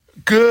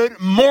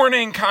Good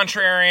morning,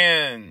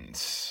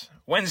 contrarians.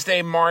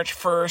 Wednesday, March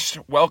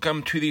 1st.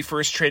 Welcome to the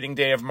first trading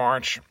day of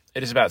March.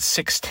 It is about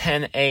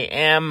 6:10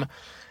 a.m.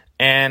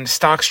 and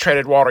stocks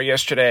traded water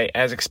yesterday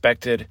as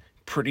expected.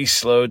 Pretty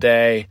slow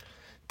day.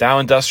 Dow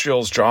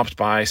Industrials dropped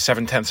by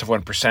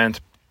 0.7%,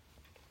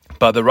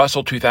 but the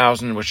Russell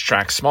 2000, which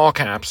tracks small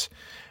caps,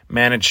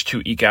 managed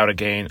to eke out a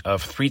gain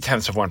of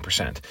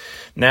 0.3%.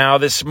 Now,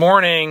 this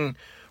morning,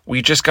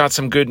 we just got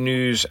some good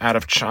news out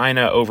of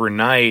China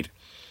overnight,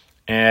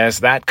 as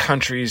that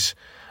country's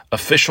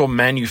official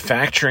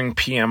manufacturing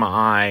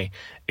PMI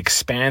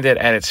expanded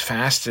at its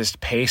fastest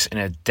pace in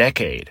a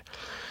decade.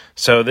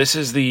 So this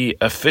is the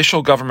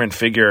official government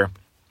figure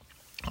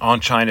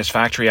on China's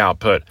factory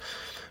output,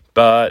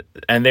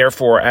 and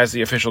therefore, as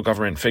the official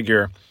government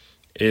figure,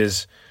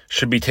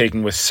 should be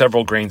taken with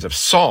several grains of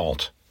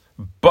salt.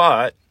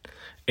 But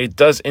it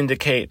does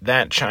indicate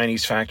that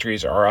Chinese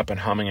factories are up and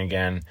humming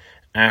again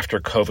after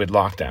COVID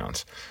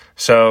lockdowns.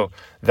 So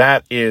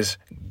that is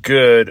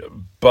good,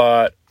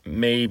 but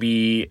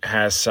maybe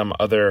has some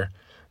other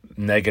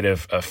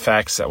negative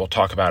effects that we'll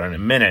talk about in a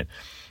minute.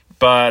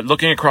 But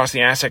looking across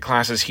the asset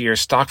classes here,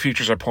 stock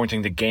futures are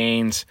pointing to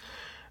gains.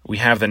 We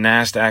have the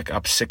NASDAQ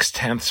up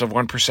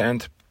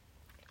 0.6%,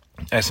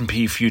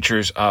 S&P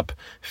futures up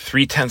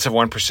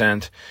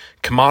 0.3%.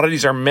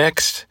 Commodities are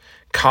mixed.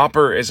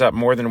 Copper is up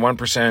more than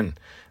 1%,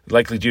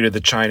 likely due to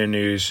the China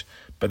news.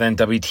 But then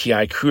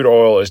WTI crude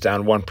oil is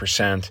down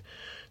 1%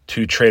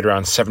 to trade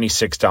around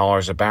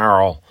 $76 a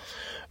barrel.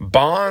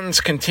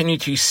 Bonds continue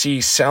to see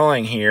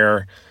selling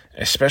here,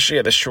 especially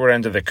at the short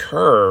end of the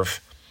curve.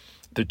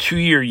 The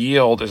 2-year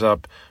yield is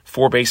up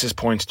 4 basis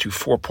points to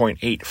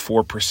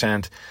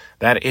 4.84%.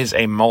 That is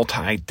a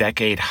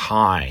multi-decade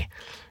high.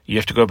 You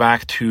have to go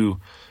back to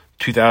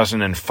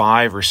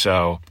 2005 or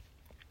so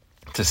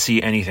to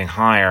see anything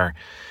higher.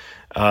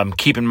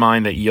 Keep in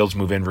mind that yields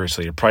move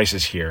inversely to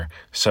prices here,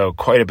 so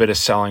quite a bit of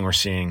selling we're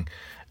seeing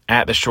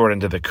at the short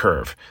end of the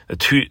curve. The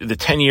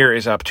 10-year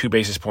is up 2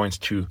 basis points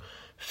to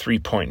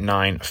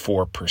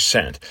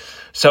 3.94%.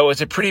 So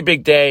it's a pretty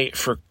big day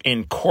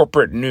in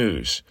corporate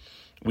news.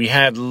 We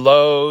had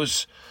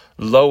Lowe's,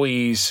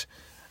 Lowe's,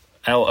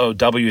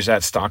 LOW is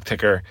that stock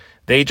ticker.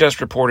 They just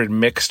reported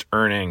mixed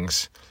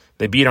earnings.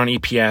 They beat on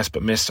EPS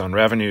but missed on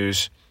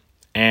revenues,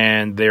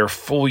 and their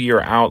full-year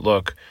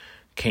outlook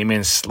came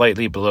in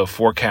slightly below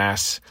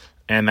forecasts,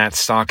 and that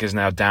stock is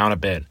now down a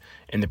bit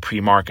in the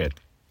pre-market.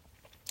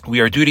 We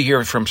are due to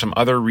hear from some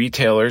other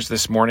retailers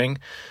this morning.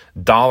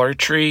 Dollar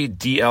Tree,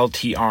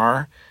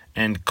 DLTR,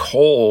 and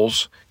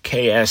Kohl's,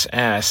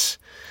 KSS.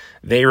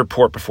 They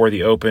report before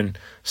the open.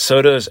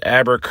 So does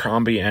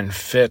Abercrombie and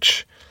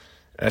Fitch.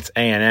 That's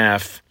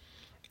ANF.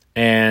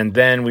 And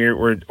then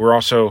we're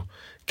also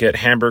get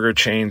hamburger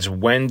chains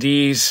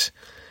Wendy's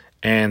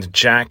and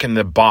Jack in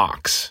the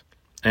Box.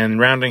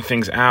 And rounding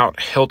things out,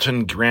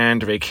 Hilton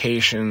Grand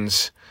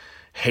Vacations,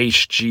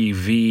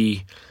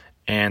 HGV,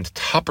 and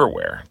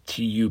Tupperware,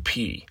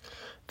 TUP.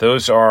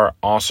 Those are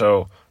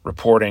also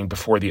reporting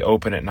before the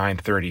open at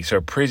 9:30. So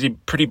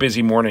pretty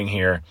busy morning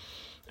here.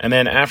 And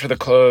then after the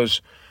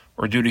close,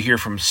 we're due to hear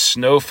from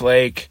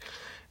Snowflake,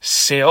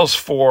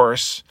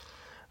 Salesforce,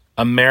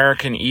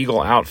 American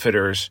Eagle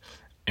Outfitters,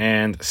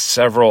 and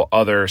several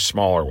other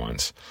smaller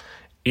ones.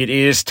 It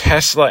is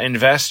Tesla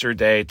Investor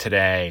Day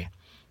today.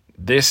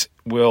 This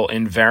will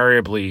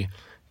invariably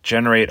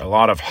generate a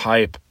lot of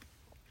hype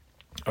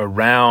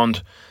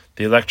around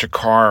the electric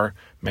car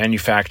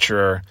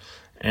manufacturer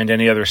and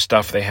any other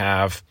stuff they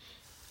have,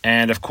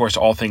 and of course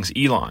all things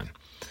Elon.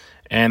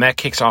 And that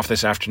kicks off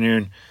this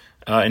afternoon.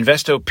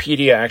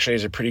 Investopedia actually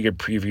has a pretty good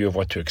preview of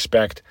what to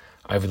expect.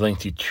 I've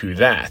linked you to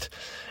that.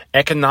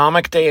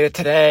 Economic data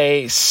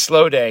today,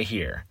 slow day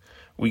here.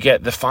 We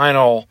get the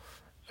final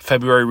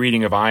February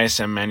reading of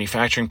ISM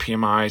manufacturing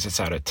PMIs. It's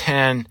out at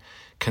 10.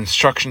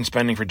 Construction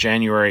spending for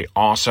January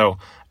also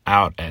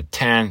out at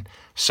 10.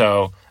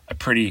 So a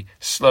pretty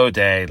slow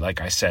day,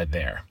 like I said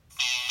there.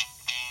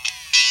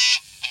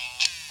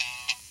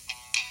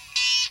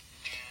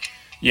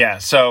 Yeah,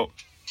 so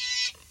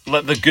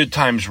let the good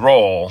times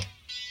roll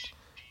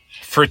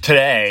for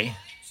today,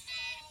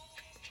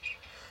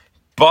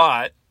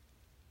 but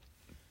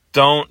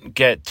don't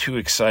get too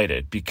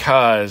excited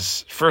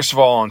because, first of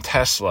all, on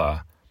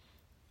Tesla,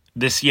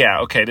 this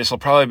will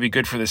probably be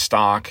good for the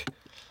stock,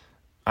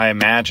 I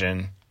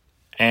imagine,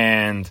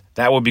 and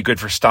that will be good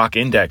for stock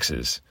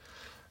indexes,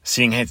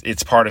 seeing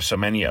it's part of so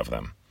many of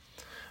them.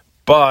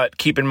 But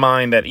keep in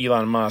mind that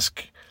Elon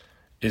Musk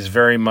is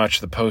very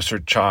much the poster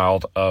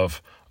child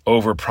of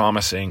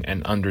over-promising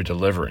and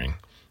under-delivering.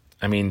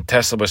 I mean,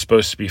 Tesla was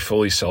supposed to be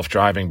fully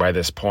self-driving by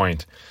this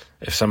point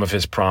if some of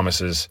his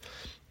promises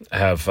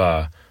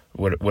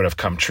would have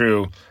come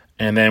true.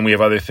 And then we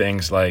have other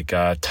things like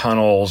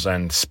tunnels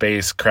and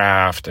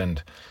spacecraft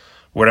and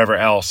whatever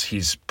else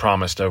he's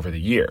promised over the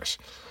years.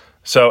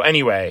 So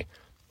anyway,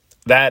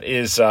 that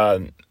is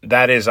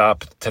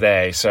up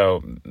today.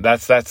 So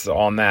that's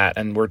on that.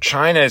 And where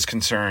China is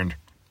concerned,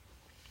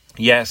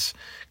 yes,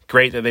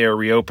 great that they are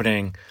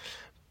reopening,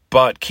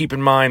 But keep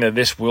in mind that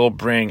this will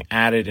bring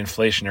added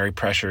inflationary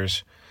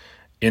pressures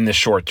in the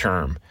short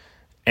term.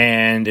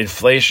 And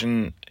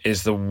inflation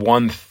is the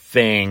one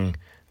thing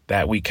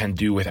that we can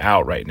do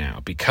without right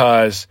now,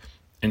 because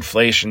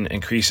inflation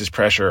increases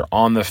pressure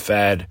on the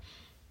Fed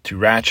to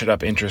ratchet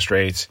up interest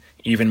rates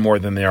even more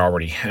than they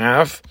already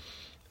have,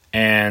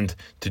 and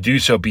to do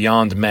so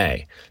beyond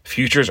May.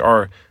 Futures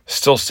are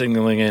still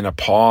signaling in a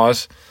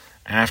pause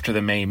after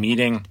the May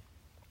meeting.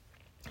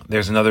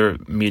 There's another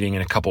meeting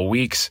in a couple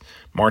weeks,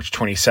 March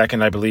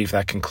 22nd, I believe,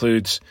 that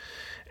concludes.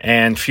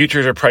 And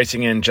futures are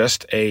pricing in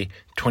just a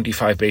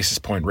 25 basis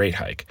point rate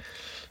hike.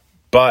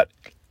 But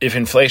if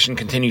inflation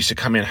continues to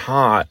come in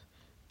hot,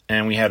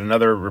 and we had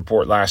another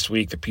report last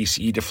week, the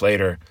PCE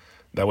deflator,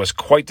 that was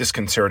quite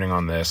disconcerting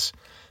on this,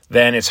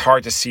 then it's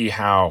hard to see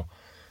how,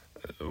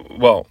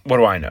 well, what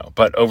do I know?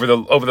 But over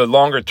the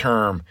longer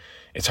term,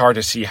 it's hard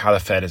to see how the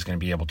Fed is going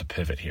to be able to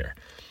pivot here.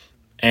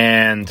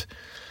 And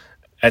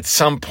at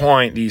some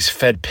point, these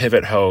Fed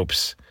pivot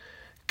hopes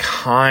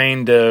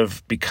kind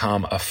of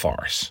become a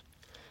farce,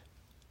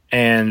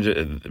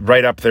 and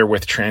right up there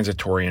with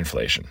transitory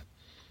inflation.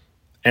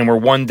 And we're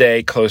one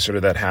day closer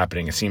to that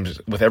happening. It seems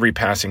with every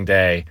passing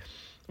day,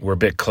 we're a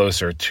bit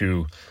closer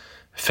to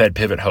Fed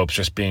pivot hopes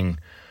just being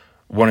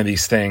one of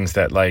these things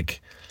that,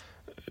 like,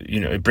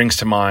 it brings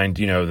to mind,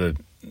 the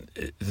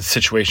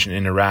situation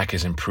in Iraq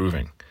is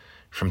improving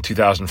from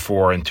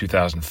 2004 and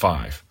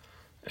 2005,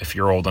 if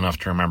you're old enough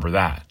to remember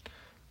that,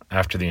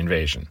 after the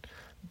invasion.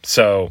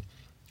 So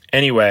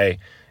anyway,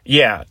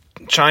 yeah,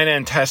 China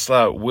and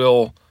Tesla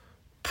will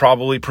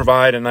probably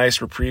provide a nice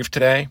reprieve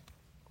today,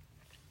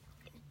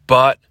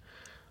 but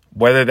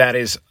whether that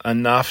is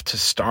enough to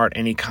start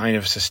any kind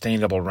of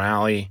sustainable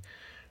rally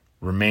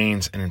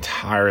remains an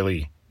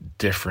entirely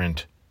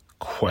different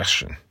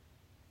question.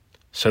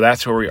 So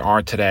that's where we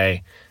are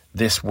today,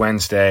 this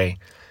Wednesday.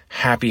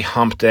 Happy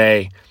Hump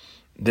Day.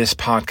 This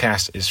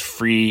podcast is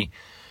free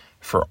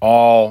for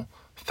all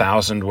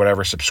 1,000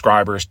 whatever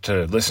subscribers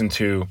to listen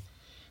to.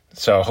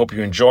 So I hope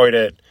you enjoyed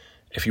it.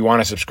 If you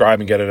want to subscribe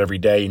and get it every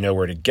day, you know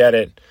where to get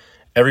it.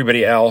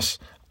 Everybody else,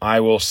 I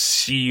will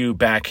see you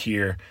back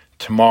here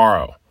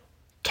tomorrow.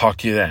 Talk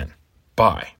to you then. Bye.